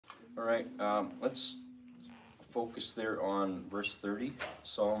All right, let's focus there on verse 30,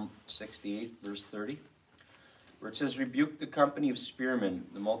 Psalm 68, verse 30, where it says, "Rebuke the company of spearmen,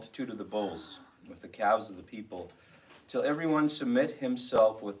 the multitude of the bulls, with the calves of the people, till everyone submit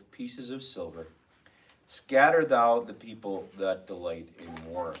himself with pieces of silver. Scatter thou the people that delight in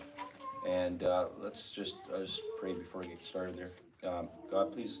war." And let's just pray before we get started there.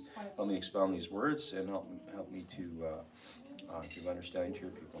 God, please help me expound these words and help me to give understanding to your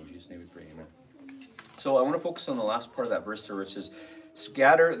people. In Jesus' name we pray, amen. So I want to focus on the last part of that verse there, where it says,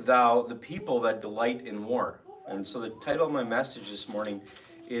 "Scatter thou the people that delight in war." And so the title of my message this morning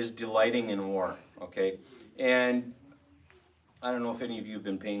is "Delighting in War." Okay, and I don't know if any of you have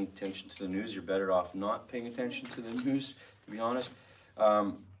been paying attention to the news. You're better off not paying attention to the news, to be honest.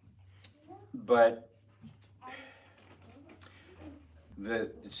 But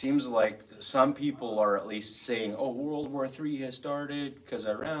it seems like some people are at least saying, "Oh, World War III has started because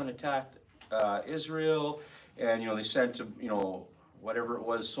Iran attacked Israel, and they sent whatever it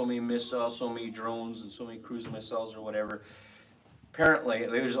was, so many missiles, so many drones, and so many cruise missiles or whatever." Apparently,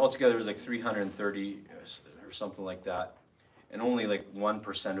 altogether it was like 330 or something like that, and only like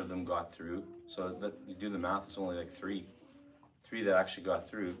 1% of them got through. So that you do the math, it's only like three that actually got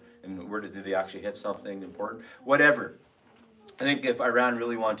through. And where did they actually hit something important? Whatever. I think if Iran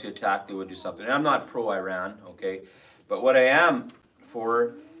really wanted to attack, they would do something. And I'm not pro-Iran, okay? But what I am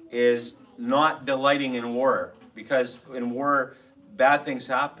for is not delighting in war, because in war, bad things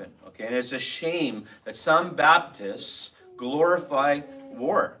happen, okay? And it's a shame that some Baptists glorify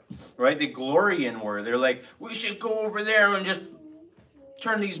war, right? They glory in war. They're like, "We should go over there and just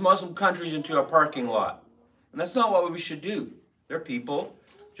turn these Muslim countries into a parking lot." And that's not what we should do. They're people,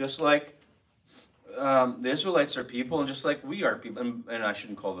 just like the Israelites are people, and just like we are people. And I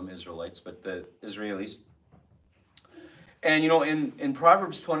shouldn't call them Israelites, but the Israelis. And in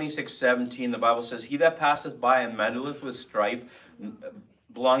Proverbs 26:17, the Bible says, "He that passeth by and meddleth with strife,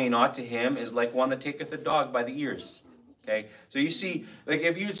 belonging not to him, is like one that taketh a dog by the ears." Okay, so you see, like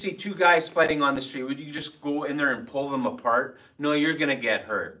if you'd see two guys fighting on the street, would you just go in there and pull them apart? No, you're going to get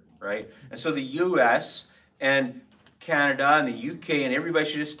hurt, right? And so the U.S. and Canada and the UK and everybody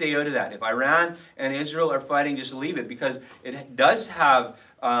should just stay out of that. If Iran and Israel are fighting, just leave it, because it does have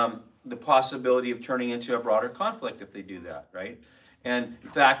the possibility of turning into a broader conflict if they do that, right? And in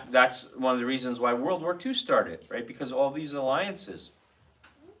fact, that's one of the reasons why World War II started, right? Because of all these alliances.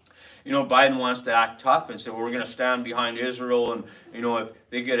 Biden wants to act tough and say, "Well, we're going to stand behind Israel, and if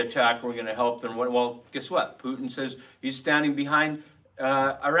they get attacked, we're going to help them." Well, guess what? Putin says he's standing behind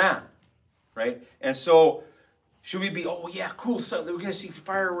Iran, right? And so should we be, "Oh yeah, cool, so we're going to see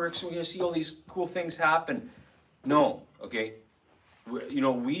fireworks, and we're going to see all these cool things happen"? No, okay?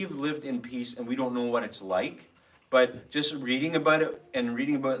 We've lived in peace, and we don't know what it's like. But just reading about it and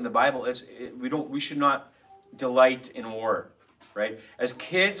reading about it in the Bible, we should not delight in war, right? As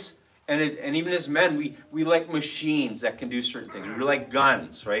kids and even as men, we like machines that can do certain things. We like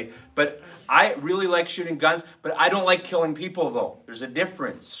guns, right? But I really like shooting guns, but I don't like killing people, though. There's a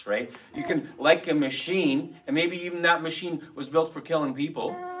difference, right? You can like a machine, and maybe even that machine was built for killing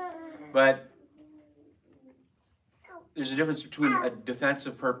people, but there's a difference between a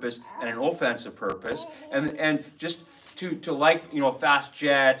defensive purpose and an offensive purpose, and just to like fast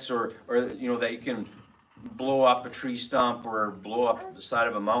jets or that you can blow up a tree stump or blow up the side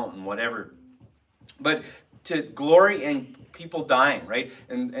of a mountain, whatever. But to glory in people dying, right?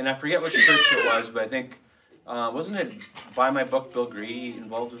 And I forget which church it was, but I think wasn't it Buy My Book, Bill Grady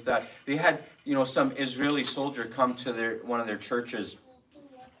involved with that? They had some Israeli soldier come to one of their churches.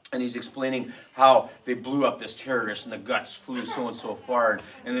 And he's explaining how they blew up this terrorist and the guts flew so and so far.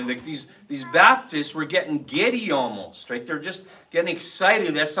 And then these Baptists were getting giddy almost, right? They're just getting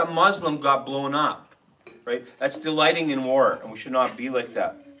excited that some Muslim got blown up, right? That's delighting in war, and we should not be like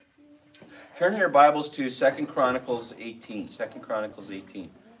that. Turn your Bibles to 2 Chronicles 18. 2 Chronicles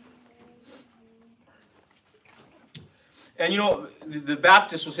 18. And the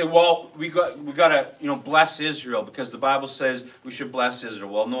Baptists will say, "Well, we got to bless Israel because the Bible says we should bless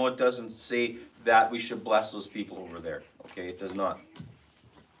Israel." Well, no, it doesn't say that we should bless those people over there. Okay, it does not.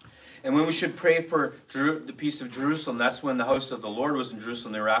 And when we should pray for the peace of Jerusalem, that's when the house of the Lord was in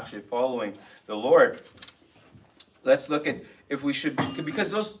Jerusalem. They were actually following the Lord. Let's look at if we should, because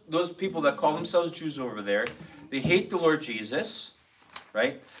those people that call themselves Jews over there, they hate the Lord Jesus,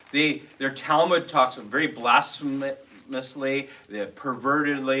 right? Their Talmud talks very blasphemously,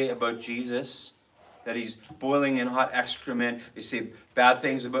 pervertedly about Jesus, that he's boiling in hot excrement. They say bad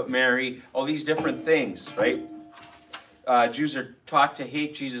things about Mary, all these different things, right? Jews are taught to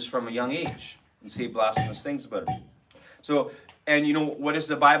hate Jesus from a young age and say blasphemous things about him. So, And you know, what does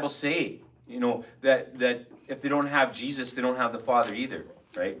the Bible say? You know, that if they don't have Jesus, they don't have the Father either,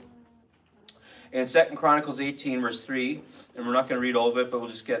 right? In 2 Chronicles 18, verse 3, and we're not going to read all of it, but we'll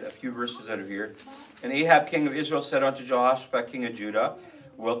just get a few verses out of here. And Ahab, king of Israel, said unto Jehoshaphat, king of Judah,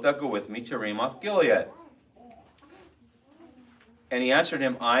 wilt thou go with me to Ramoth Gilead? And he answered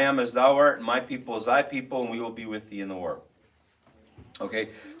him, I am as thou art, and my people as thy people, and we will be with thee in the war. Okay,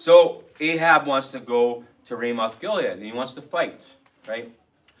 so Ahab wants to go to Ramoth Gilead, and he wants to fight, right?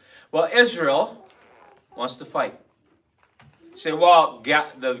 Well, Israel wants to fight. You say, well,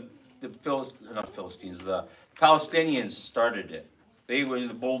 the Palestinians started it. They were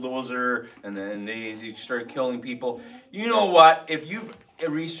the bulldozer, and then they started killing people. You know what? If you've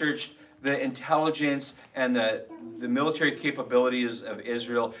researched the intelligence and the military capabilities of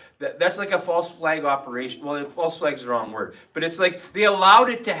Israel, that's like a false flag operation. Well, false flag's the wrong word, but it's like they allowed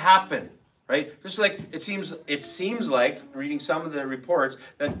it to happen, right? Just like it seems like, reading some of the reports,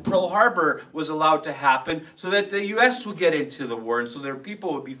 that Pearl Harbor was allowed to happen so that the U.S. would get into the war and so their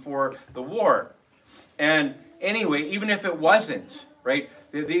people would be for the war. And anyway, even if it wasn't, right,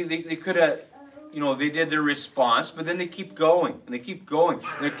 they could have, you know, they did their response, but then they keep going, and they keep going.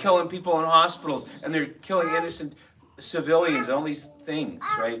 And they're killing people in hospitals, and they're killing innocent civilians, and all these things,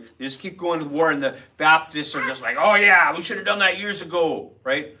 right? They just keep going to war, and the Baptists are just like, oh yeah, we should have done that years ago,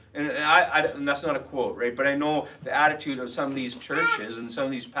 right? And that's not a quote, right? But I know the attitude of some of these churches and some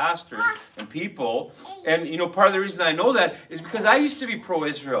of these pastors and people. And, you know, part of the reason I know that is because I used to be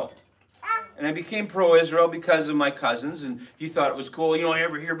pro-Israel. And I became pro-Israel because of my cousins, and he thought it was cool. You know, I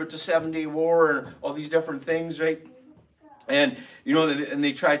ever hear about the 7-Day War and all these different things, right? And, you know, and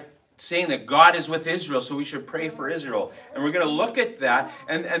they tried saying that God is with Israel, so we should pray for Israel. And we're going to look at that,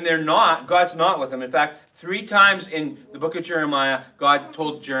 and they're not. God's not with them. In fact, 3 times in the book of Jeremiah, God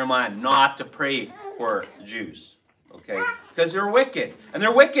told Jeremiah not to pray for the Jews. Okay? Because they're wicked. And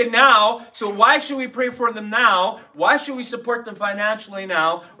they're wicked now, so why should we pray for them now? Why should we support them financially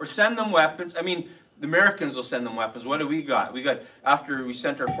now or send them weapons? I mean, the Americans will send them weapons. What do we got? We got, after we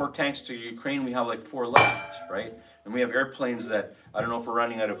sent our 4 tanks to Ukraine, we have like 4 left, right? And we have airplanes that, I don't know if we're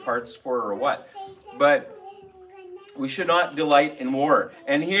running out of parts for or what. But we should not delight in war.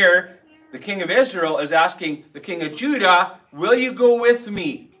 And here, the king of Israel is asking the king of Judah, will you go with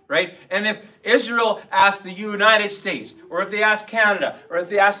me? Right? And if Israel asks the United States, or if they ask Canada, or if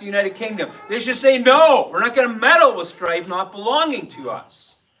they ask the United Kingdom, they should say, no, we're not going to meddle with strife not belonging to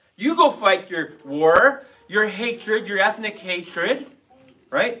us. You go fight your war, your hatred, your ethnic hatred,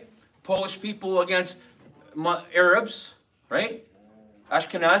 right? Polish people against Arabs, right?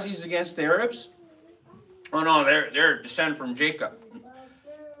 Ashkenazis against the Arabs. Oh no, they're descended from Jacob.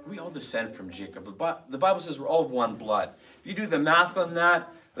 We all descend from Jacob. But the Bible says we're all of one blood. If you do the math on that,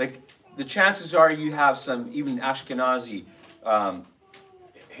 like, the chances are you have some even Ashkenazi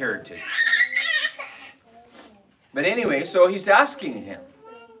heritage. But anyway, so he's asking him.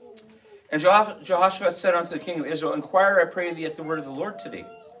 And Jehoshaphat said unto the king of Israel, inquire, I pray thee, at the word of the Lord today.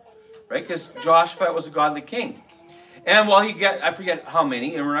 Right? Because Jehoshaphat was a godly king. And while he got, I forget how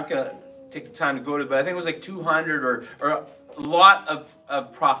many, and we're not going to take the time to go to it, but I think it was like 200 or a lot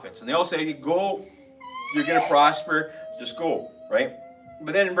of prophets. And they all say, go, you're going to prosper, just go, right?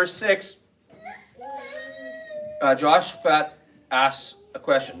 But then in verse 6, Jehoshaphat asks a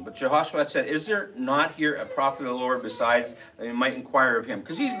question. But Jehoshaphat said, is there not here a prophet of the Lord besides that we might inquire of him?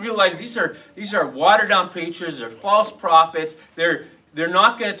 Because he realized these are watered down preachers, they're false prophets, they're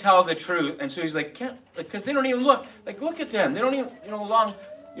not going to tell the truth. And so he's like, because they don't even look, like, look at them. They don't even,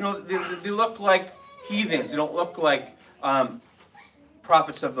 they look like heathens. They don't look like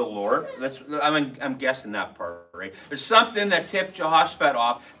prophets of the Lord. I'm guessing that part, right? There's something that tipped Jehoshaphat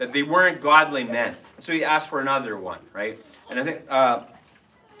off that they weren't godly men. So he asked for another one, right? And I think, I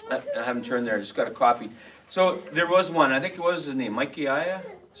haven't turned there, I just got a copy. So there was one, I think what was his name? Micaiah?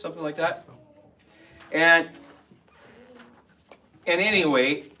 Something like that? And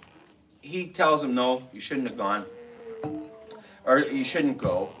anyway, he tells him, no, you shouldn't have gone. Or you shouldn't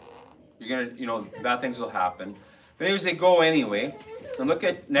go. You're going to, bad things will happen. But anyways, they go anyway. And look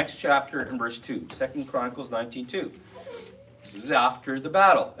at next chapter in verse 2. 2 Chronicles 19:2. This is after the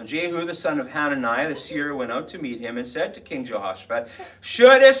battle. And Jehu, the son of Hananiah, the seer, went out to meet him and said to King Jehoshaphat,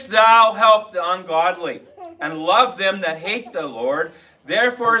 shouldest thou help the ungodly and love them that hate the Lord?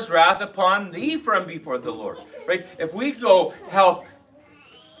 Therefore is wrath upon thee from before the Lord. Right? If we go help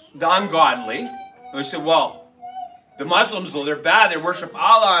the ungodly, and we say, well, the Muslims, though, they're bad, they worship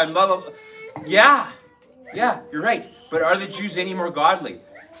Allah and blah, blah, blah. Yeah, you're right. But are the Jews any more godly?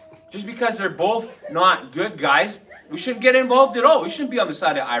 Just because they're both not good guys, we shouldn't get involved at all. We shouldn't be on the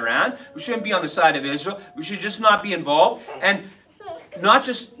side of Iran. We shouldn't be on the side of Israel. We should just not be involved. And not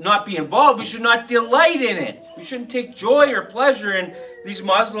just not be involved, we should not delight in it. We shouldn't take joy or pleasure in these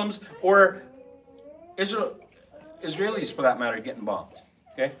Muslims or Israelis, for that matter, getting bombed.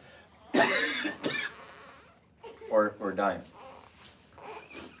 Okay? or dying.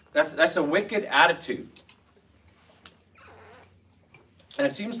 That's a wicked attitude. And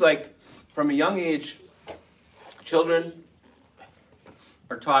it seems like from a young age, children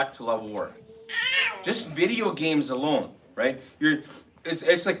are taught to love war. Just video games alone, right?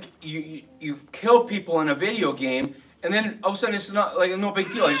 It's like you kill people in a video game, and then all of a sudden it's not like no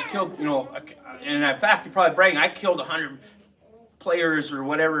big deal. I just killed, and in fact you're probably bragging, I killed 100 players or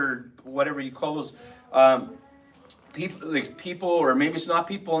whatever you call those people, or maybe it's not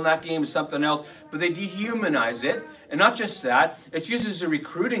people in that game, it's something else, but they dehumanize it. And not just that, it's used as a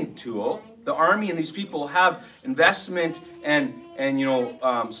recruiting tool. The army and these people have investment and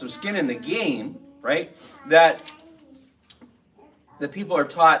some skin in the game, right? That the people are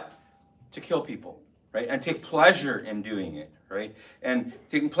taught to kill people, right? And take pleasure in doing it, right? And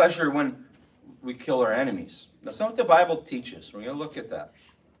taking pleasure when we kill our enemies. That's not what the Bible teaches. We're going to look at that.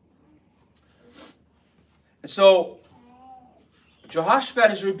 And so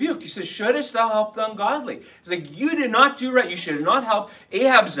Jehoshaphat is rebuked. He says, shouldest thou help the ungodly? He's like, you did not do right. You should not help.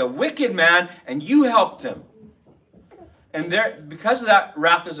 Ahab's a wicked man, and you helped him. And because of that,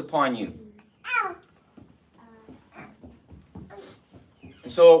 wrath is upon you.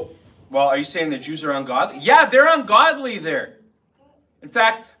 And so, well, are you saying the Jews are ungodly? Yeah, they're ungodly there. In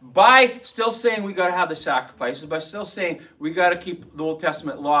fact, by still saying we got to have the sacrifices, by still saying we got to keep the Old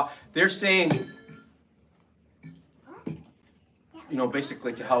Testament law, they're saying,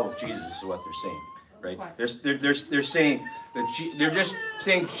 basically to hell with Jesus is what they're saying, right? They're saying that they're just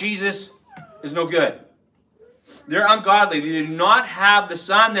saying Jesus is no good. They're ungodly. They do not have the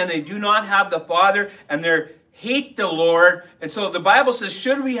Son, and they do not have the Father, and they hate the Lord. And so the Bible says,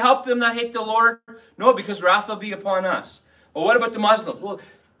 should we help them not hate the Lord? No, because wrath will be upon us. Well, what about the Muslims? Well,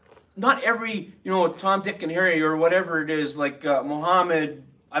 not every, Tom, Dick, and Harry, or whatever it is, like Muhammad,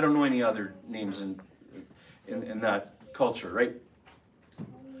 I don't know any other names in that culture, right?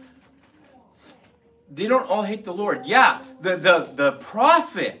 They don't all hate the Lord. Yeah, the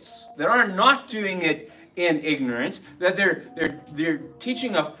prophets that are not doing it in ignorance, that they're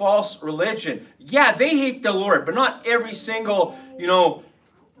teaching a false religion. Yeah, they hate the Lord, but not every single,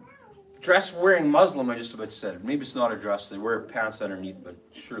 dress-wearing Muslim, I just about said. Maybe it's not a dress. They wear pants underneath, but it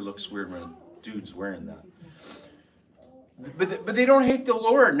sure looks weird when a dude's wearing that. But they don't hate the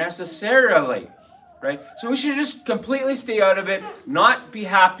Lord necessarily. Right? So we should just completely stay out of it, not be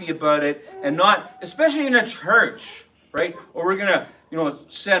happy about it, and not, especially in a church, right? Or we're going to,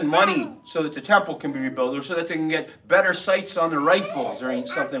 send money so that the temple can be rebuilt, or so that they can get better sights on their rifles, or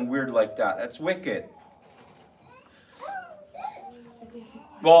something weird like that. That's wicked.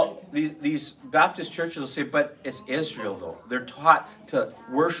 Well, these Baptist churches will say, but it's Israel, though. They're taught to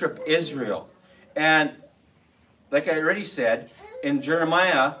worship Israel. And like I already said, in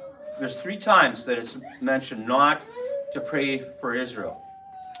Jeremiah, there's 3 times that it's mentioned not to pray for Israel,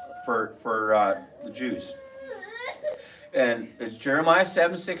 for the Jews. And it's Jeremiah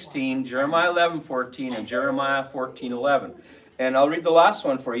 7:16, Jeremiah 11:14, and Jeremiah 14:11. And I'll read the last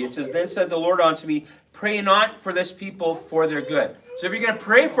one for you. It says, then said the Lord unto me, pray not for this people for their good. So if you're going to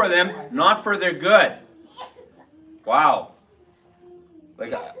pray for them, not for their good. Wow.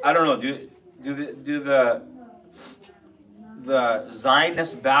 Like, I don't know, do the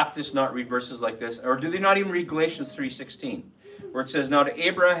Zionist Baptists not read verses like this? Or do they not even read Galatians 3:16? Where it says, now to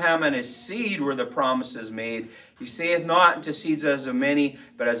Abraham and his seed were the promises made. He saith not unto seeds as of many,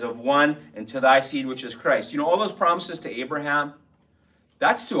 but as of one, and to thy seed which is Christ. All those promises to Abraham,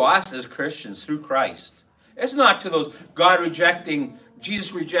 that's to us as Christians through Christ. It's not to those God-rejecting,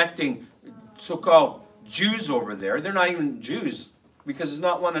 Jesus-rejecting so-called Jews over there. They're not even Jews, because it's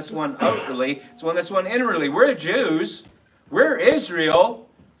not one that's one outwardly, it's one that's one inwardly. We're Jews. We're Israel,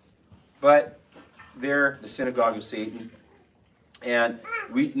 but they're the synagogue of Satan. And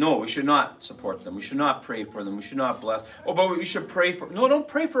we should not support them. We should not pray for them. We should not bless. Oh, but we should pray for... No, don't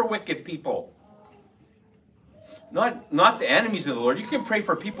pray for wicked people. Not the enemies of the Lord. You can pray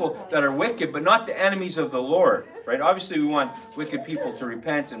for people that are wicked, but not the enemies of the Lord. Right? Obviously, we want wicked people to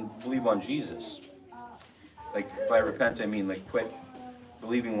repent and believe on Jesus. Like, by repent, I mean, like, quit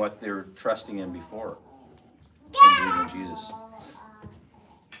believing what they were trusting in before. And believe in Jesus.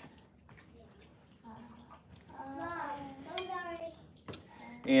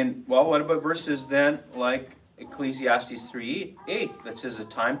 And, well, what about verses then like Ecclesiastes 3:8 that says a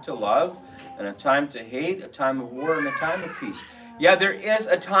time to love and a time to hate, a time of war and a time of peace? Yeah, there is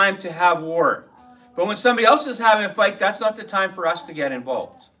a time to have war. But when somebody else is having a fight, that's not the time for us to get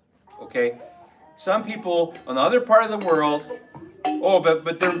involved. Okay? Some people on the other part of the world, oh,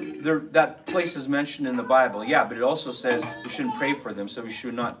 but that place is mentioned in the Bible. Yeah, but it also says we shouldn't pray for them, so we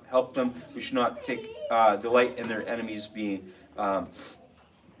should not help them. We should not take delight in their enemies being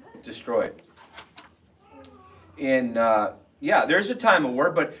destroyed. Yeah, there's a time of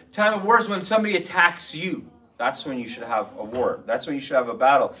war, but time of war is when somebody attacks you. That's when you should have a war. That's when you should have a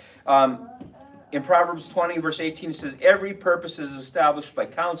battle. In Proverbs 20, verse 18, it says, every purpose is established by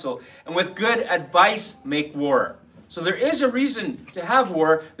counsel, and with good advice make war. So there is a reason to have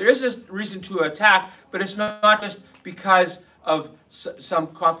war. There is a reason to attack, but it's not just because of some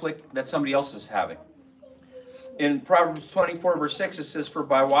conflict that somebody else is having. In Proverbs 24, verse 6, it says, for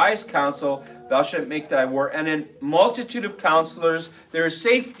by wise counsel thou shalt make thy war, and in multitude of counselors there is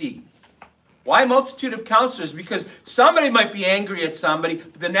safety. Why multitude of counselors? Because somebody might be angry at somebody,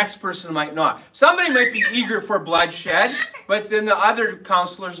 but the next person might not. Somebody might be eager for bloodshed, but then the other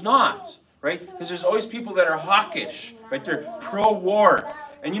counselor's not, right? Because there's always people that are hawkish, right? They're pro-war.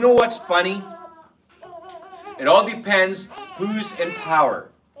 And you know what's funny? It all depends who's in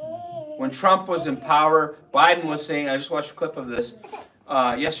power. When Trump was in power, Biden was saying, I just watched a clip of this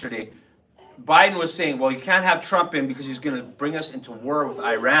yesterday, Biden was saying, well, you can't have Trump in because he's going to bring us into war with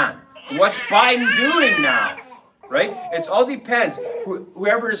Iran. What's Biden doing now? Right? It all depends.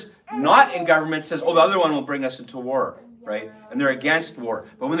 Whoever's not in government says, oh, the other one will bring us into war. Right? And they're against war.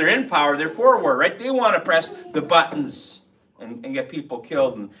 But when they're in power, they're for war. Right? They want to press the buttons and get people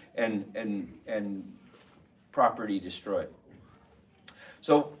killed and property destroyed.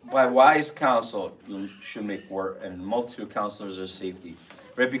 So by wise counsel, you should make war, and multitude of counselors are safety.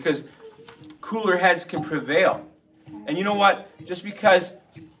 Right? Because cooler heads can prevail. And you know what? Just because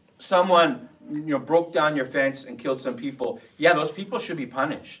someone, broke down your fence and killed some people, yeah, those people should be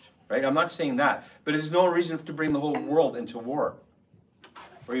punished, right? I'm not saying that, but there's no reason to bring the whole world into war,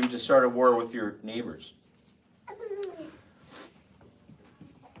 or even to start a war with your neighbors.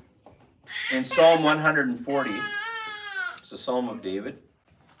 In Psalm 140, it's a Psalm of David,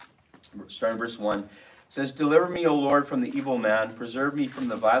 starting verse 1, it says, deliver me, O Lord, from the evil man, preserve me from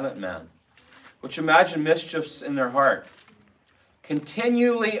the violent man, which imagine mischiefs in their heart.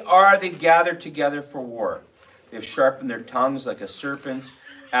 Continually are they gathered together for war. They have sharpened their tongues like a serpent.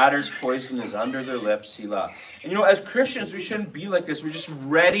 Adder's poison is under their lips. Selah. And as Christians, we shouldn't be like this. We're just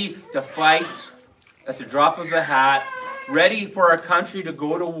ready to fight at the drop of a hat, ready for our country to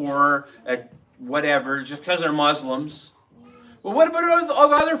go to war at whatever, just because they're Muslims. Well, what about all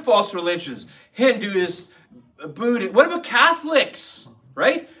the other false religions? Hindus, Buddhists. What about Catholics?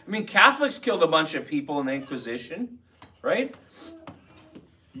 Right? I mean, Catholics killed a bunch of people in the Inquisition, right?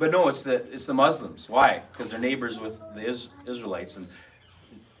 But no, it's the Muslims. Why? Because they're neighbors with the Israelites, and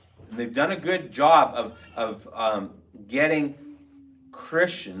they've done a good job of getting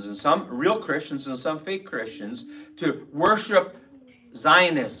Christians, and some real Christians and some fake Christians, to worship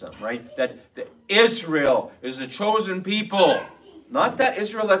Zionism, right? That Israel is the chosen people. Not that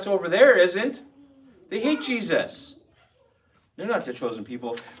Israel that's over there isn't. They hate Jesus. They're not the chosen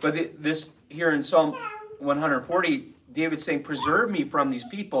people. But this here in Psalm 140, David's saying, preserve me from these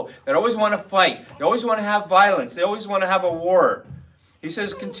people that always want to fight. They always want to have violence. They always want to have a war. He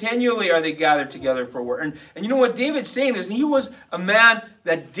says, continually are they gathered together for war. And you know what David's saying is, he was a man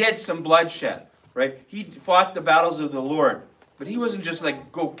that did some bloodshed, right? He fought the battles of the Lord. But he wasn't just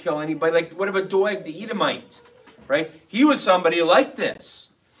like, go kill anybody. Like, what about Doeg the Edomite, right? He was somebody like this.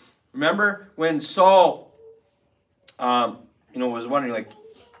 Remember when Saul, was wondering, like,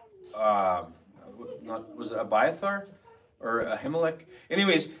 was it Abiathar or Ahimelech?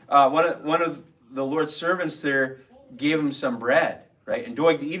 Anyways, one of the Lord's servants there gave him some bread, right? And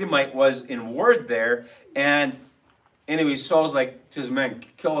Doeg the Edomite was in ward there. And anyways, Saul's like to his men,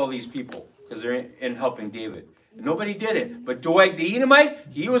 kill all these people because they're in helping David. And nobody did it. But Doeg the Edomite,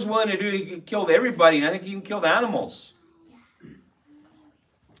 he was willing to do it. He killed everybody, and I think he even killed animals.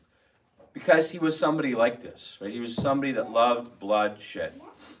 Because he was somebody like this, right? He was somebody that loved bloodshed.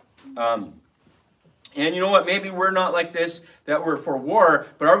 And you know what? Maybe we're not like this, that we're for war,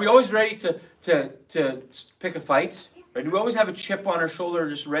 but are we always ready to pick a fight? Right? Do we always have a chip on our shoulder,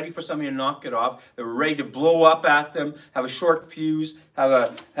 just ready for somebody to knock it off? That we're ready to blow up at them, have a short fuse, have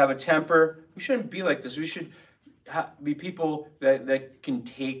a temper? We shouldn't be like this. We should be people that can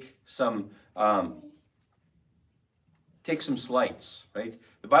take some slights, right?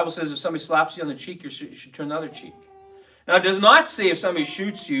 The Bible says if somebody slaps you on the cheek, you should turn the other cheek. Now, it does not say if somebody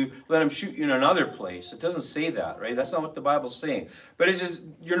shoots you, let him shoot you in another place. It doesn't say that, right? That's not what the Bible's saying. But it's just,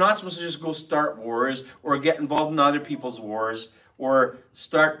 you're not supposed to just go start wars or get involved in other people's wars or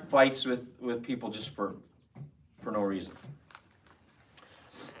start fights with people just for no reason.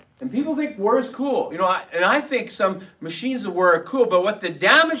 And people think war is cool. You know, I think some machines of war are cool, but what the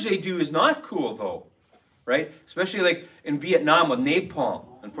damage they do is not cool, though. Right? Especially like in Vietnam with napalm.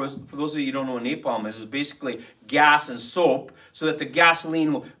 And for those of you who don't know what napalm is, it's basically gas and soap so that the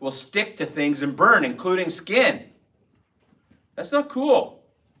gasoline will stick to things and burn, including skin. That's not cool.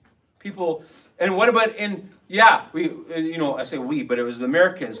 People, and what about I say we, but it was the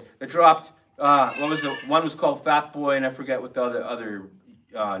Americans that dropped, one was called Fat Boy, and I forget what the other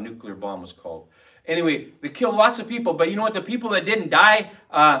nuclear bomb was called. Anyway, they killed lots of people, but you know what? The people that didn't die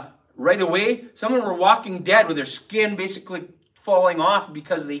right away, some of them were walking dead with their skin basically falling off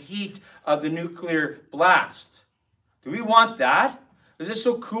because of the heat of the nuclear blast. Do we want that? Is this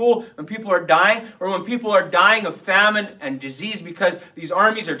so cool when people are dying? Or when people are dying of famine and disease because these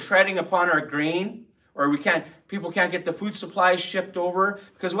armies are treading upon our grain? Or people can't get the food supplies shipped over?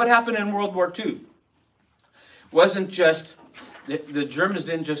 Because what happened in World War II wasn't just, the Germans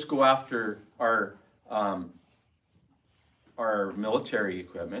didn't just go after our military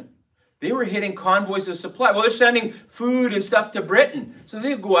equipment. They were hitting convoys of supply. Well, they're sending food and stuff to Britain. So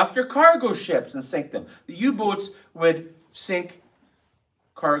they'd go after cargo ships and sink them. The U-boats would sink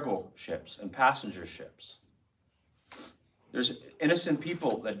cargo ships and passenger ships. There's innocent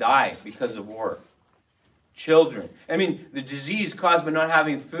people that die because of war. Children. I mean, the disease caused by not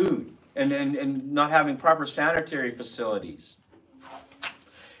having food and not having proper sanitary facilities.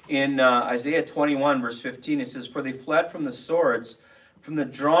 In Isaiah 21, verse 15, it says, "For they fled from the swords, from the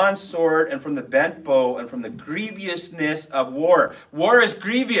drawn sword, and from the bent bow, and from the grievousness of war." War is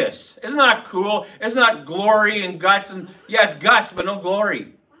grievous. Isn't that cool? It's not glory and guts. And yeah, it's guts, but no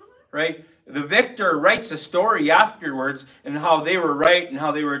glory, right? The victor writes a story afterwards and how they were right and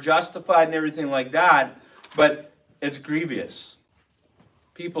how they were justified and everything like that, but it's grievous.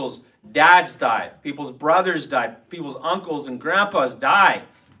 People's dads died. People's brothers died. People's uncles and grandpas die.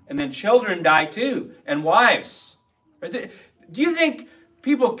 And then children die too, and wives. Right? Do you think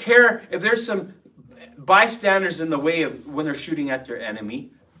people care if there's some bystanders in the way of when they're shooting at their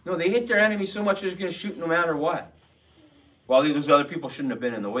enemy? No, they hate their enemy so much they're just going to shoot no matter what. While those other people shouldn't have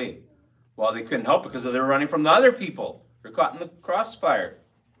been in the way. Well, they couldn't help it because they were running from the other people. They're caught in the crossfire.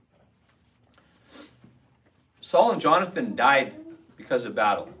 Saul and Jonathan died because of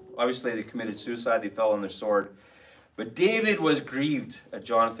battle. Obviously, they committed suicide. They fell on their sword. But David was grieved at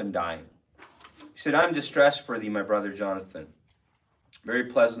Jonathan dying. He said, "I am distressed for thee, my brother Jonathan. Very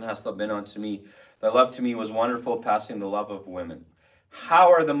pleasant hast thou been unto me. Thy love to me was wonderful, passing the love of women. How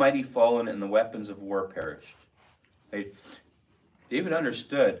are the mighty fallen and the weapons of war perished?" Right? David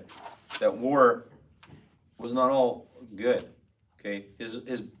understood that war was not all good. Okay,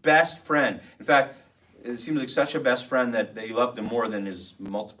 his best friend. In fact, it seems like such a best friend that he loved him more than his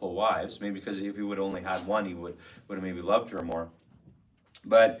multiple wives. Maybe because if he would only had one, he would have maybe loved her more.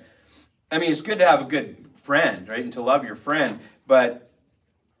 But I mean, it's good to have a good friend, right, and to love your friend. But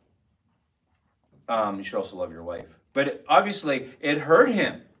you should also love your wife. But obviously, it hurt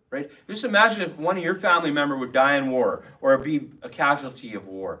him, right? Just imagine if one of your family member would die in war or be a casualty of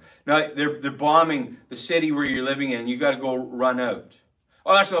war. Now, they're bombing the city where you're living in, and you got to go run out.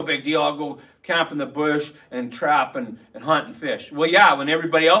 Oh, that's no big deal. I'll go camp in the bush and trap and hunt and fish. Well, yeah, when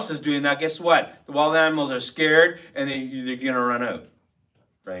everybody else is doing that, guess what? The wild animals are scared, and they're going to run out,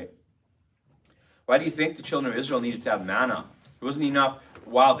 right? Why do you think the children of Israel needed to have manna? It wasn't enough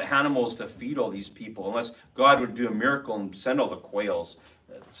wild animals to feed all these people, unless God would do a miracle and send all the quails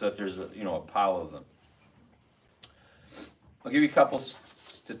so that there's a pile of them. I'll give you a couple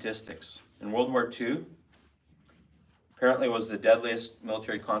statistics. In World War II, apparently it was the deadliest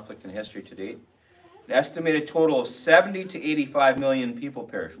military conflict in history to date. An estimated total of 70 to 85 million people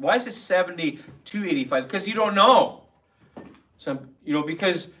perished. Why is it 70 to 85? Because you don't know.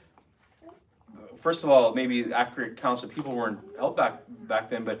 Because first of all, maybe accurate counts of people weren't held back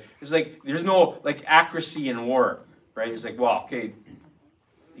then, but it's like there's no accuracy in war, right? It's like, well, okay,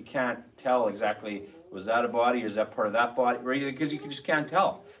 you can't tell exactly, was that a body or is that part of that body, right? Because you just can't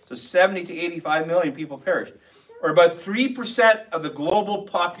tell. So 70 to 85 million people perished, or about 3% of the global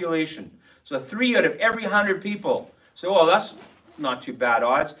population. So 3 out of every 100 people. So, well, that's not too bad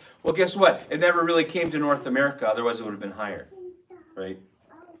odds. Well, guess what? It never really came to North America, otherwise it would have been higher, right?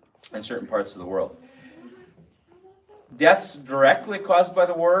 In certain parts of the world. Deaths directly caused by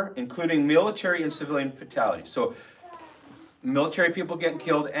the war, including military and civilian fatalities. So military people getting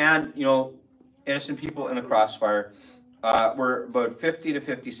killed and, innocent people in the crossfire were about 50 to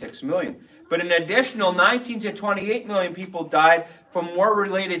 56 million. But an additional 19 to 28 million people died from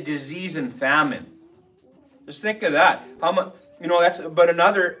war-related disease and famine. Just think of that. You know, that's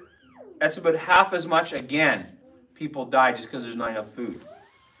about half as much again. People die just because there's not enough food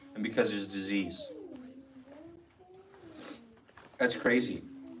and because there's disease. That's crazy.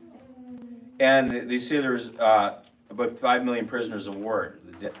 And they say there's about 5 million prisoners of war.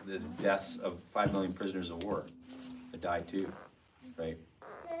 The deaths of 5 million prisoners of war that died too, right?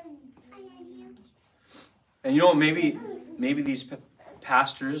 And you know, maybe these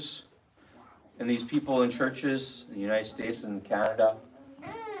pastors and these people in churches in the United States and Canada,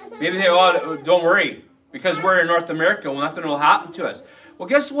 maybe they all don't worry because we're in North America. Well, nothing will happen to us. Well,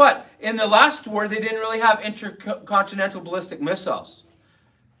 guess what? In the last war, they didn't really have intercontinental ballistic missiles.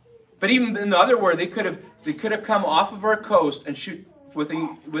 But even in the other war, they could have come off of our coast and shoot with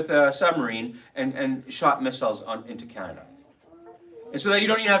a submarine and shot missiles into Canada. And so that you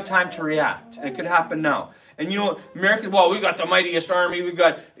don't even have time to react. And it could happen now. And you know, America, well, we got the mightiest army. We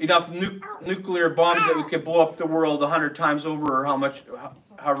got enough nuclear bombs that we could blow up the world 100 times over, or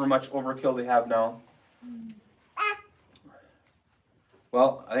however much overkill they have now.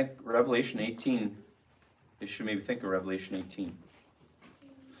 Well, I think Revelation 18, they should maybe think of Revelation 18.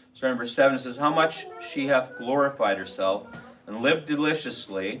 Starting in verse 7, it says, how much she hath glorified herself, and lived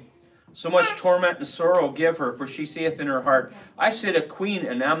deliciously. So much torment and sorrow give her, for she saith in her heart, I sit a queen,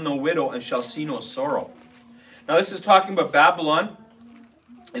 and am no widow, and shall see no sorrow. Now this is talking about Babylon,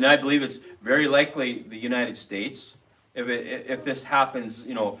 and I believe it's very likely the United States, if this happens,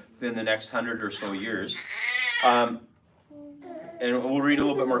 you know, within the next 100 or so years. And we'll read a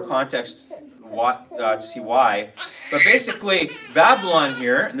little bit more context to see why. But basically, Babylon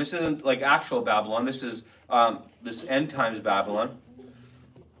here, and this isn't like actual Babylon, this is this end times Babylon.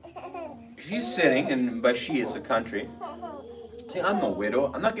 She's sitting, and by she it's a country. See, I'm no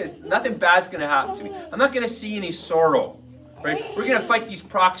widow. Nothing bad's gonna happen to me. I'm not gonna see any sorrow. Right? We're gonna fight these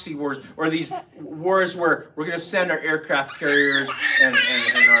proxy wars, or these wars where we're gonna send our aircraft carriers and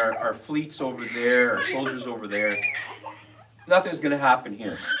our fleets over there, our soldiers over there. Nothing's gonna happen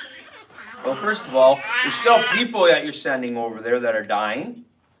here. Well, first of all, there's still people that you're sending over there that are dying.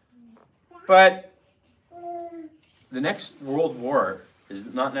 But the next World War is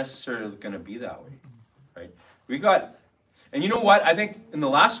not necessarily going to be that way, right? And you know what? I think in the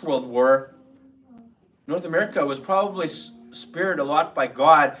last World War, North America was probably spared a lot by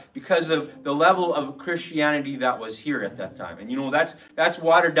God because of the level of Christianity that was here at that time. And you know, that's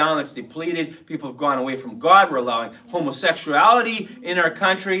watered down, that's depleted. People have gone away from God. We're allowing homosexuality in our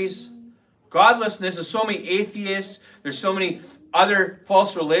countries. Godlessness. There's so many atheists. There's so many other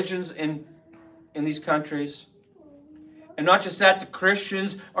false religions in these countries. And not just that, the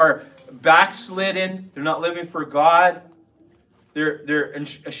Christians are backslidden. They're not living for God. They're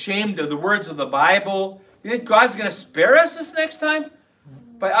ashamed of the words of the Bible. You think God's going to spare us this next time?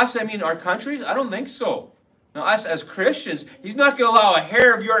 By us, I mean our countries? I don't think so. Now, us as Christians, He's not going to allow a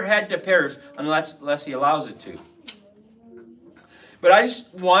hair of your head to perish unless He allows it to. But I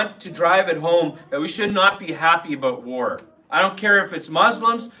just want to drive it home that we should not be happy about war. I don't care if it's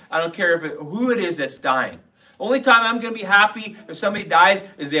Muslims. I don't care who it is that's dying. The only time I'm going to be happy if somebody dies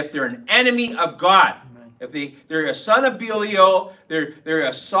is if they're an enemy of God. If they're a son of Belial, they're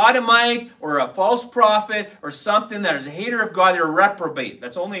a sodomite or a false prophet or something that is a hater of God, they're a reprobate.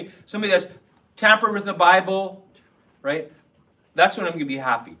 That's only somebody that's tampered with the Bible, right? That's when I'm going to be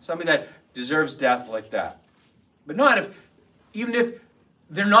happy. Somebody that deserves death like that. But not even if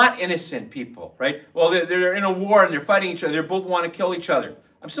they're not innocent people, right? Well, they're in a war and they're fighting each other. They both want to kill each other.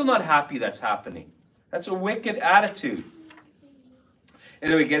 I'm still not happy that's happening. That's a wicked attitude.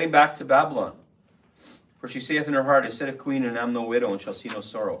 Anyway, getting back to Babylon. For she saith in her heart, I sit a queen and am no widow, and shall see no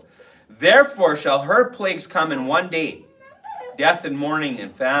sorrow. Therefore shall her plagues come in one day, death and mourning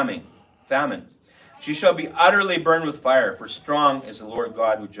and famine. She shall be utterly burned with fire, for strong is the Lord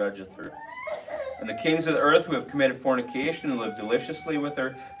God who judgeth her. And the kings of the earth who have committed fornication and lived deliciously with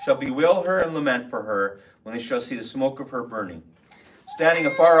her shall bewail her and lament for her when they shall see the smoke of her burning. Standing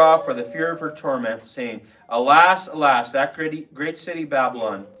afar off for the fear of her torment, saying, Alas, alas, that great city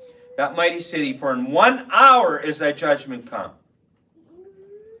Babylon, that mighty city, for in 1 hour is thy judgment come.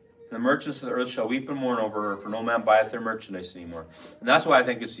 And the merchants of the earth shall weep and mourn over her, for no man buyeth their merchandise anymore. And that's why I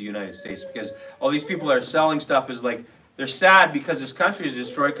think it's the United States, because all these people that are selling stuff is like, they're sad because this country is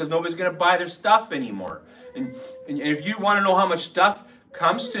destroyed because nobody's going to buy their stuff anymore. And if you want to know how much stuff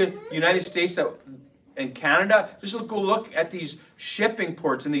comes to the United States and Canada, just go look at these shipping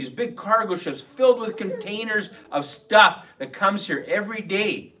ports and these big cargo ships filled with containers of stuff that comes here every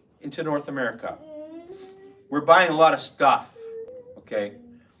day into North America. We're buying a lot of stuff, okay?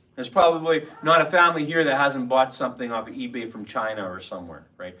 There's probably not a family here that hasn't bought something off of eBay from China or somewhere,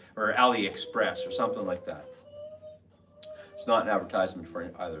 right? Or AliExpress or something like that. It's not an advertisement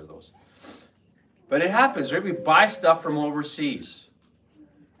for either of those. But it happens, right? We buy stuff from overseas.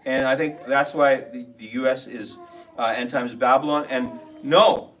 And I think that's why the U.S. is end times Babylon. And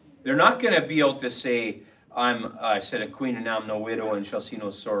no, they're not going to be able to say, I said a queen and now I'm no widow and shall see no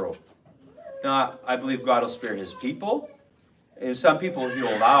sorrow. Now, I believe God will spare his people. And some people he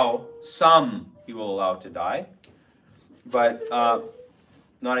will allow, to die. But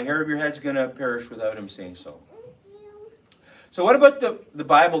not a hair of your head's going to perish without him saying so. So what about the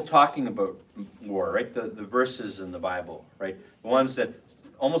Bible talking about war, right? The verses in the Bible, right? The ones that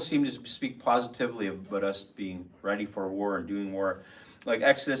almost seem to speak positively about us being ready for war and doing war. Like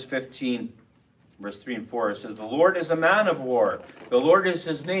Exodus 15, verse 3 and 4, it says, the Lord is a man of war. The Lord is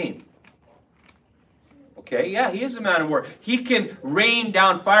his name. Okay, yeah, he is a man of war. He can rain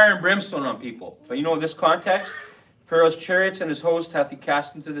down fire and brimstone on people. But you know, in this context, Pharaoh's chariots and his host hath he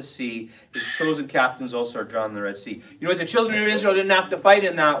cast into the sea. His chosen captains also are drawn in the Red Sea. You know what? The children of Israel didn't have to fight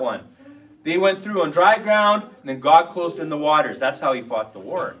in that one. They went through on dry ground, and then God closed in the waters. That's how he fought the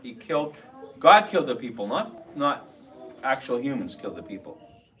war. God killed the people, not actual humans killed the people.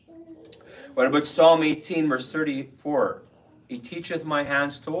 What about Psalm 18, verse 34? He teacheth my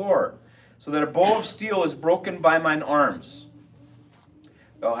hands to war, so that a bow of steel is broken by mine arms.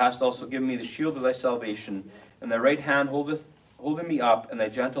 Thou hast also given me the shield of thy salvation, and thy right hand holdeth me up, and thy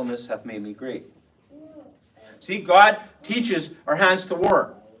gentleness hath made me great. See, God teaches our hands to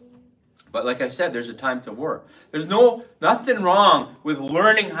war. But like I said, there's a time to war. There's nothing wrong with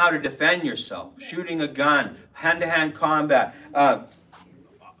learning how to defend yourself. Shooting a gun, hand-to-hand combat,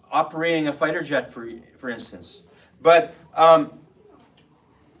 operating a fighter jet, for instance. But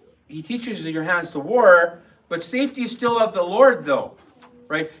he teaches your hands to war, but safety is still of the Lord, though.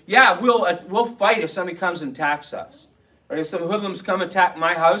 Right? Yeah, we'll fight if somebody comes and attacks us. Right? If some hoodlums come attack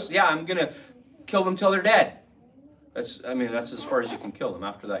my house, yeah, I'm going to kill them till they're dead. That's as far as you can kill them.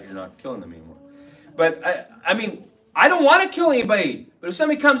 After that, you're not killing them anymore. But, I don't want to kill anybody. But if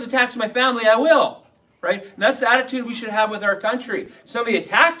somebody comes and attacks my family, I will. Right? And that's the attitude we should have with our country. If somebody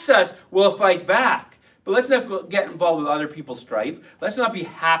attacks us, we'll fight back. But let's not get involved with other people's strife. Let's not be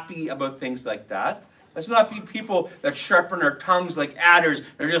happy about things like that. Let's not be people that sharpen our tongues like adders.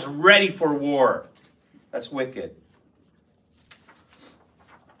 They're just ready for war. That's wicked.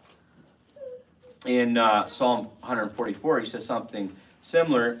 In Psalm 144, he says something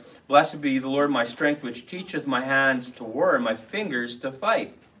similar. Blessed be the Lord my strength, which teacheth my hands to war and my fingers to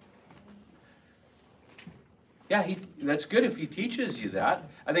fight. Yeah, that's good if he teaches you that.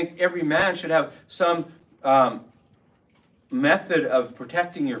 I think every man should have some method of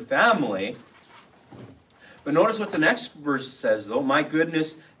protecting your family. But notice what the next verse says, though. My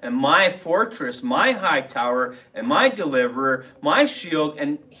goodness and my fortress, my high tower, and my deliverer, my shield,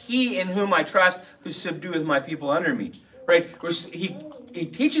 and he in whom I trust, who subdueth my people under me. Right? He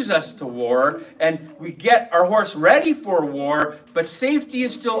teaches us to war, and we get our horse ready for war, but safety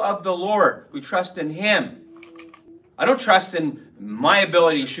is still of the Lord. We trust in him. I don't trust in my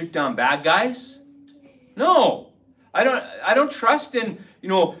ability to shoot down bad guys. No. I don't trust in,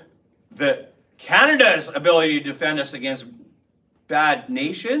 Canada's ability to defend us against bad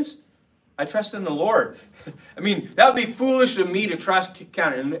nations. I trust in the Lord. That would be foolish of me to trust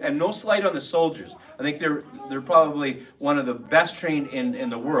Canada. And no slight on the soldiers. I think they're probably one of the best trained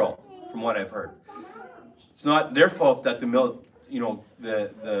in the world, from what I've heard. It's not their fault that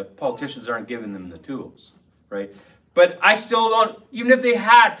the politicians aren't giving them the tools, right? But I still don't, even if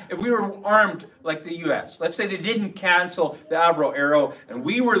we were armed like the U.S., let's say they didn't cancel the Avro Arrow and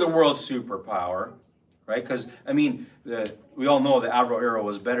we were the world superpower, right? Because, we all know the Avro Arrow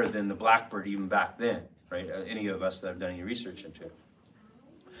was better than the Blackbird even back then, right? Any of us that have done any research into it.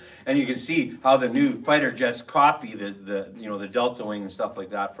 And you can see how the new fighter jets copy the Delta Wing and stuff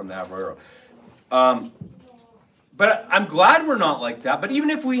like that from the Avro Arrow. But I'm glad we're not like that. But even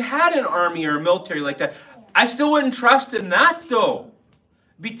if we had an army or a military like that, I still wouldn't trust in that, though.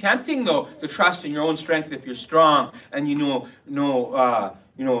 It'd be tempting, though, to trust in your own strength if you're strong and you know jujitsu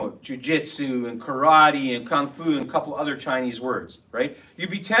and karate and kung fu and a couple other Chinese words, right?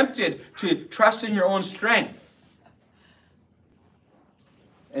 You'd be tempted to trust in your own strength.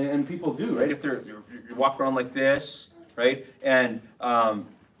 And people do, right? If you walk around like this, right? And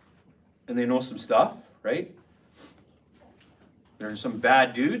they know some stuff, right? There's some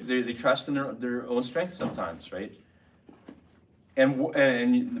bad dude. They trust in their own strength sometimes, right? And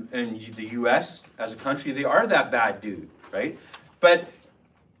the U.S. as a country, they are that bad dude, right? But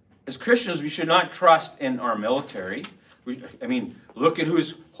as Christians, we should not trust in our military. Look at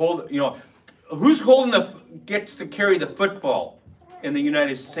who's gets to carry the football in the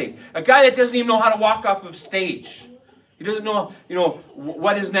United States. A guy that doesn't even know how to walk off of stage. He doesn't know,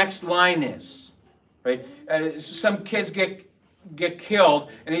 what his next line is, right? Some kids get killed,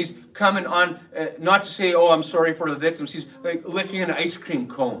 and he's coming on, not to say, oh, I'm sorry for the victims. He's like licking an ice cream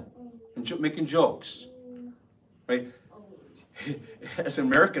cone and making jokes, right? As an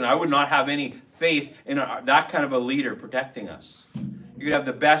American, I would not have any faith in that kind of a leader protecting us. You could have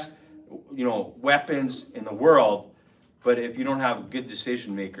the best, weapons in the world, but if you don't have a good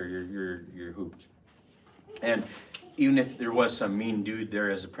decision maker, you're hooped. And even if there was some mean dude there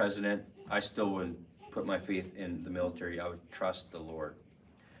as a president, I still wouldn't put my faith in the military. I would trust the Lord.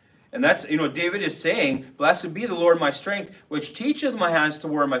 And that's, David is saying, blessed be the Lord my strength, which teacheth my hands to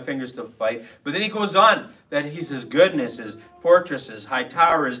war and my fingers to fight. But then he goes on that he's his goodness, his fortress, his high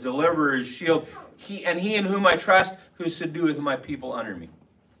tower, his deliverer, his shield. He in whom I trust, who subdueth my people under me.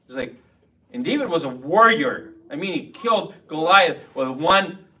 It's like, and David was a warrior. I mean, he killed Goliath with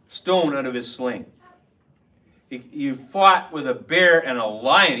one stone out of his sling. He fought with a bear and a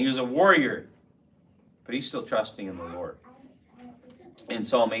lion. He was a warrior. But he's still trusting in the Lord. In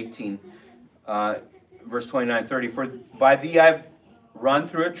Psalm 18, verse 29, 30, for by thee I've run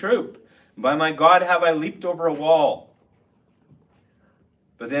through a troop. By my God have I leaped over a wall.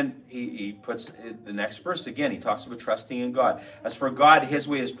 But then he puts the next verse again. He talks about trusting in God. As for God, his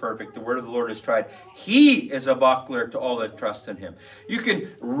way is perfect. The word of the Lord is tried. He is a buckler to all that trust in him. You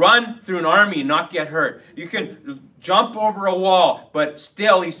can run through an army and not get hurt. You can jump over a wall. But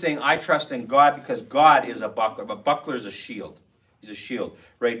still he's saying, I trust in God because God is a buckler. But buckler is a shield. He's a shield,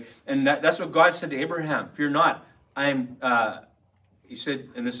 right? And that's what God said to Abraham. Fear not. He said,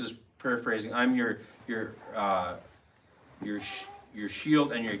 and this is paraphrasing, I'm your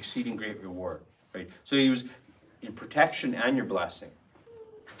shield and your exceeding great reward, right? So he was in protection and your blessing.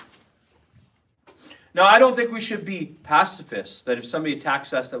 Now, I don't think we should be pacifists, that if somebody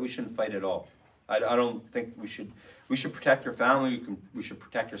attacks us, that we shouldn't fight at all. I don't think we should. We should protect our family. We should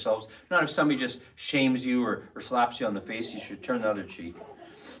protect ourselves. Not if somebody just shames you or slaps you on the face, you should turn the other cheek.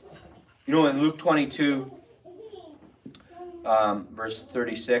 In Luke 22, verse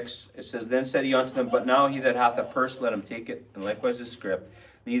 36, it says, Then said he unto them, But now he that hath a purse, let him take it, and likewise his scrip.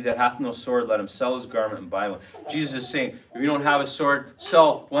 And he that hath no sword, let him sell his garment and buy one. Jesus is saying, if you don't have a sword,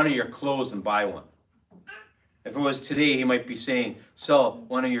 sell one of your clothes and buy one. If it was today, he might be saying, sell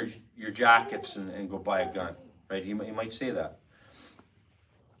one of your jackets and go buy a gun. Right? He might say that.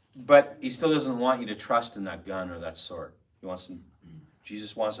 But he still doesn't want you to trust in that gun or that sword.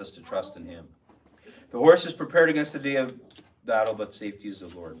 Jesus wants us to trust in him. The horse is prepared against the day of battle, but safety is the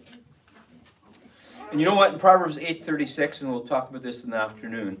Lord. And you know what? In Proverbs 8:36, and we'll talk about this in the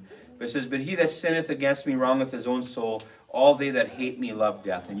afternoon, but it says, But he that sinneth against me wrongeth his own soul. All they that hate me love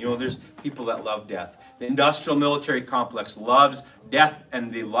death. And there's people that love death. The industrial military complex loves death,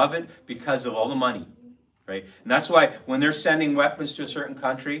 and they love it because of all the money. Right? And that's why when they're sending weapons to a certain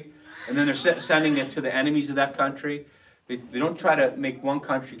country, and then they're sending it to the enemies of that country, they don't try to make one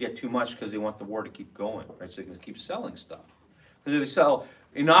country get too much because they want the war to keep going, right? So they can keep selling stuff. Because if they sell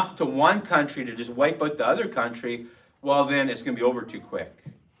enough to one country to just wipe out the other country, well, then it's going to be over too quick,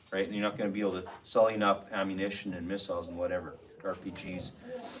 right? And you're not going to be able to sell enough ammunition and missiles and whatever, RPGs,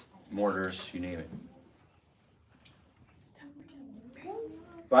 mortars, you name it.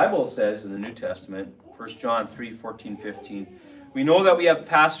 The Bible says in the New Testament, 1 John 3, 14, 15, we know that we have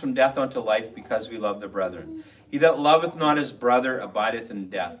passed from death unto life because we love the brethren. He that loveth not his brother abideth in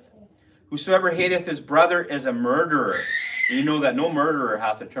death. Whosoever hateth his brother is a murderer. And you know that no murderer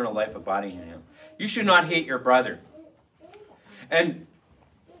hath eternal life abiding in him. You should not hate your brother. And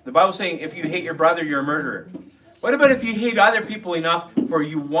the Bible is saying if you hate your brother, you're a murderer. What about if you hate other people enough for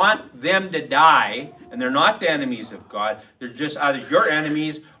you want them to die, and they're not the enemies of God, they're just either your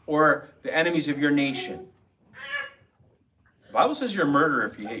enemies or the enemies of your nation? The Bible says you're a murderer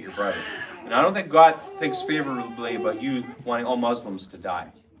if you hate your brother. And I don't think God thinks favorably about you wanting all Muslims to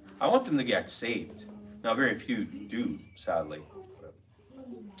die. I want them to get saved. Now, very few do, sadly.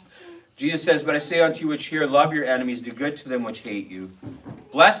 Jesus says, But I say unto you which hear, love your enemies, do good to them which hate you.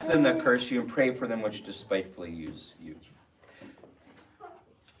 Bless them that curse you, and pray for them which despitefully use you.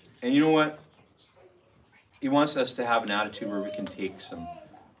 And you know what? He wants us to have an attitude where we can take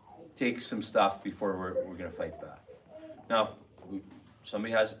some stuff before we're going to fight back. Now, if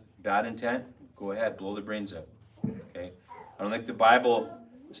somebody has bad intent, go ahead, blow their brains out. Okay? I don't think the Bible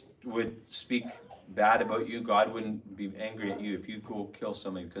would speak bad about you. God wouldn't be angry at you if you go kill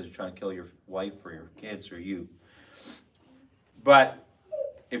somebody because you're trying to kill your wife or your kids or you. But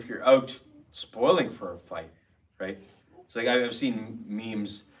if you're out spoiling for a fight, right? It's like I've seen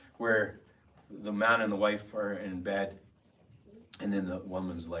memes where the man and the wife are in bed, and then the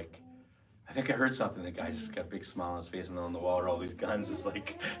woman's like, I think I heard something. The guy's just got a big smile on his face, and on the wall are all these guns. It's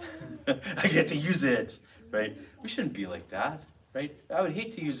like, I get to use it, right? We shouldn't be like that, right? I would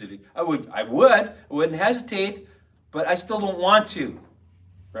hate to use it. I wouldn't hesitate, but I still don't want to,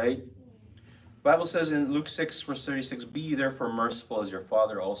 right? The Bible says in Luke 6, verse 36, be ye therefore merciful as your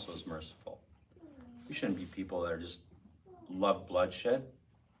Father also is merciful. We shouldn't be people that are just love bloodshed.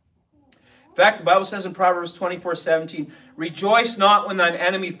 In fact, the Bible says in Proverbs 24:17, rejoice not when thine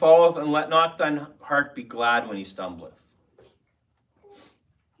enemy falleth, and let not thine heart be glad when he stumbleth.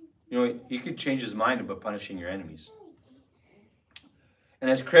 You know, he could change his mind about punishing your enemies. And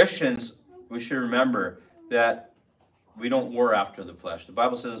as Christians, we should remember that we don't war after the flesh. The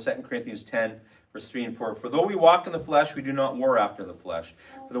Bible says in 2 Corinthians 10, verse 3 and 4, for though we walk in the flesh, we do not war after the flesh.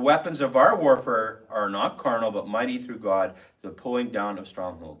 For the weapons of our warfare are not carnal, but mighty through God, to the pulling down of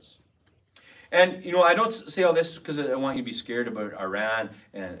strongholds. And, you know, I don't say all this because I want you to be scared about Iran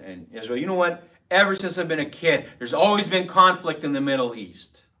and Israel. You know what? Ever since I've been a kid, there's always been conflict in the Middle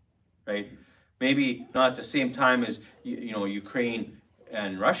East, right? Maybe not at the same time as, you know, Ukraine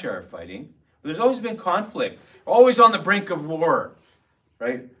and Russia are fighting. But there's always been conflict. Always on the brink of war,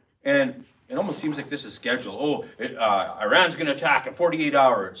 right? And it almost seems like this is scheduled. Oh, Iran's going to attack in 48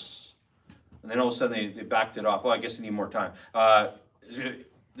 hours. And then all of a sudden they backed it off. Well, I guess they need more time.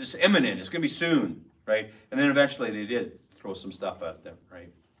 It's imminent. It's going to be soon, right? And then eventually they did throw some stuff at them,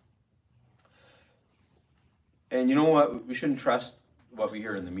 right? And you know what? We shouldn't trust what we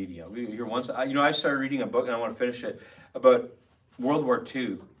hear in the media. We hear once. You know, I started reading a book, and I want to finish it, about World War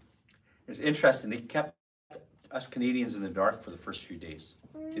II. It's interesting. They kept us Canadians in the dark for the first few days.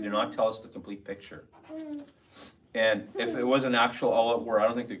 They did not tell us the complete picture. And if it was an actual all-out war, I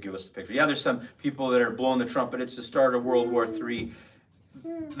don't think they'd give us the picture. Yeah, there's some people that are blowing the trumpet. It's the start of World War III.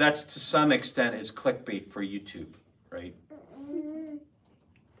 That's, to some extent, is clickbait for YouTube, right?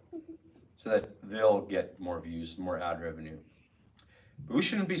 So that they'll get more views, more ad revenue. But we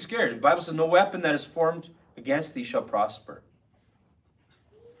shouldn't be scared. The Bible says, no weapon that is formed against thee shall prosper.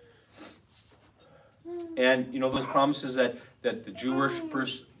 And, you know, those promises that the Jew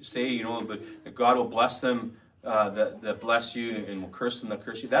worshippers say, you know, but that God will bless them, that bless you, and will curse them that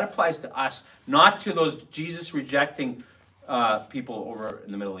curse you. That applies to us, not to those Jesus-rejecting people over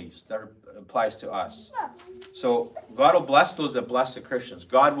in the Middle East. That applies to us. So God will bless those that bless the Christians.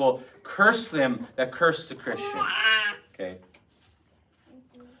 God will curse them that curse the Christians. Okay?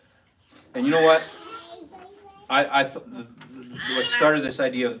 And you know what? What started this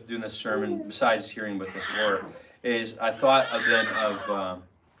idea of doing this sermon, besides hearing about this war, is I thought of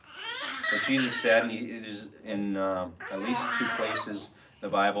what Jesus said, and it is in at least two places in the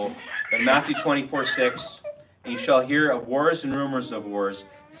Bible. In Matthew 24:6, and you shall hear of wars and rumors of wars.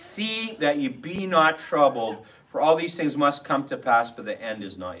 See that ye be not troubled, for all these things must come to pass, but the end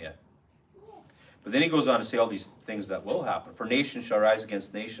is not yet. But then he goes on to say all these things that will happen. For nation shall rise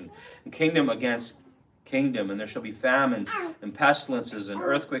against nation, and kingdom against kingdom, and there shall be famines and pestilences and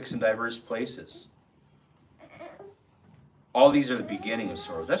earthquakes in diverse places. All these are the beginning of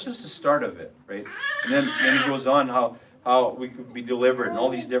sorrows. That's just the start of it, right? And then he goes on how we could be delivered and all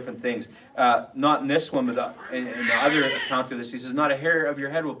these different things. Not in this one, but in the other account of this, he says, not a hair of your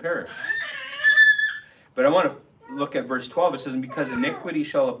head will perish. But I want to look at verse 12. It says, and because iniquity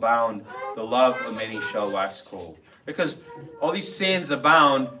shall abound, the love of many shall wax cold. Because all these sins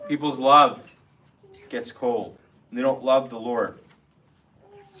abound, people's love gets cold. And they don't love the Lord.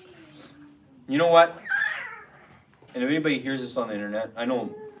 You know what? And if anybody hears this on the internet, I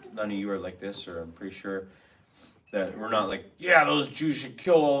know none of you are like this, or I'm pretty sure that we're not like, yeah, those Jews should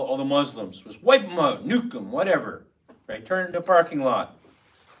kill all the Muslims. Just wipe them out, nuke them, whatever. Right? Turn it into a parking lot.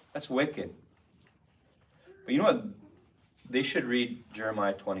 That's wicked. But you know what? They should read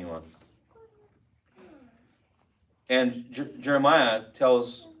Jeremiah 21. And Jeremiah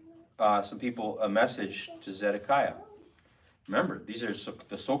tells some people a message to Zedekiah. Remember, these are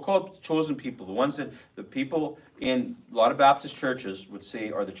the so-called chosen people, the ones that the people in a lot of Baptist churches would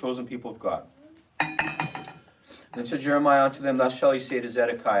say are the chosen people of God. Then said Jeremiah unto them, thus shall he say to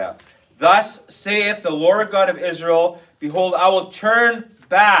Zedekiah, thus saith the Lord God of Israel, behold, I will turn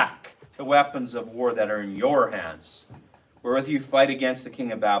back the weapons of war that are in your hands, wherewith you fight against the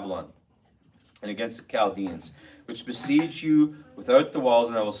king of Babylon and against the Chaldeans, which besiege you without the walls,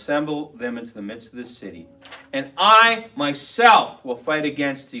 and I will assemble them into the midst of the city. And I myself will fight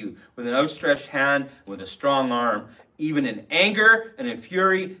against you with an outstretched hand and with a strong arm, even in anger and in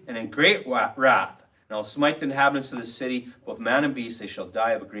fury and in great wrath. And I'll smite the inhabitants of the city, both man and beast, they shall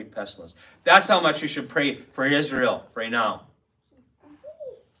die of a great pestilence. That's how much you should pray for Israel right now.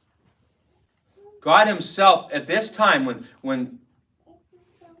 God himself, at this time, when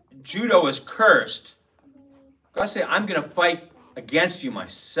Judah was cursed, God said, I'm going to fight against you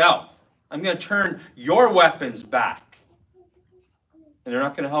myself. I'm going to turn your weapons back. And they're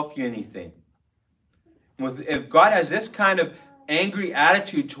not going to help you anything. If God has this kind of angry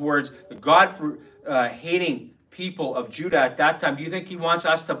attitude towards the God-hating people of Judah at that time, do you think he wants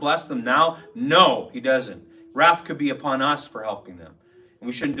us to bless them now? No, he doesn't. Wrath could be upon us for helping them. And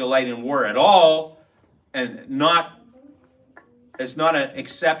we shouldn't delight in war at all. And it's not an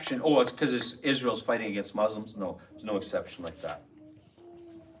exception. Oh, it's because Israel's fighting against Muslims. No, there's no exception like that.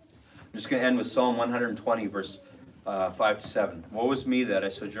 I'm just going to end with Psalm 120, verse 5 to 7. Woe is me that I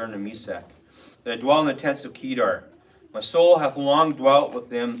sojourn in Mesech, that I dwell in the tents of Kedar. My soul hath long dwelt with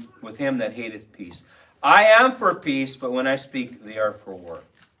him that hateth peace. I am for peace, but when I speak, they are for war.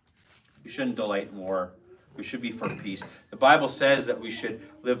 We shouldn't delight in war. We should be for peace. The Bible says that we should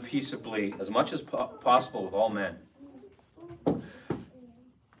live peaceably as much as possible with all men.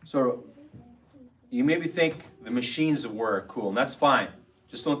 So you maybe think the machines of war are cool, and that's fine.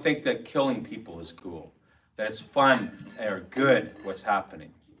 Just don't think that killing people is cool. That it's fun or good what's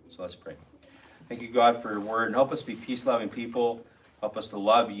happening. So let's pray. Thank you, God, for your word. And help us be peace-loving people. Help us to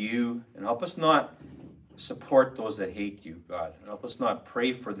love you. And help us not support those that hate you, God. And help us not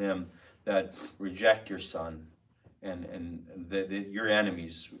pray for them that reject your Son and your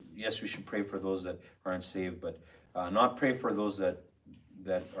enemies. Yes, we should pray for those that aren't saved, but not pray for those that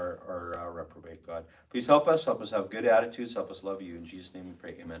are reprobate, God. Please help us have good attitudes. Help us love you. In Jesus' name we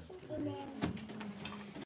pray. Amen. Amen.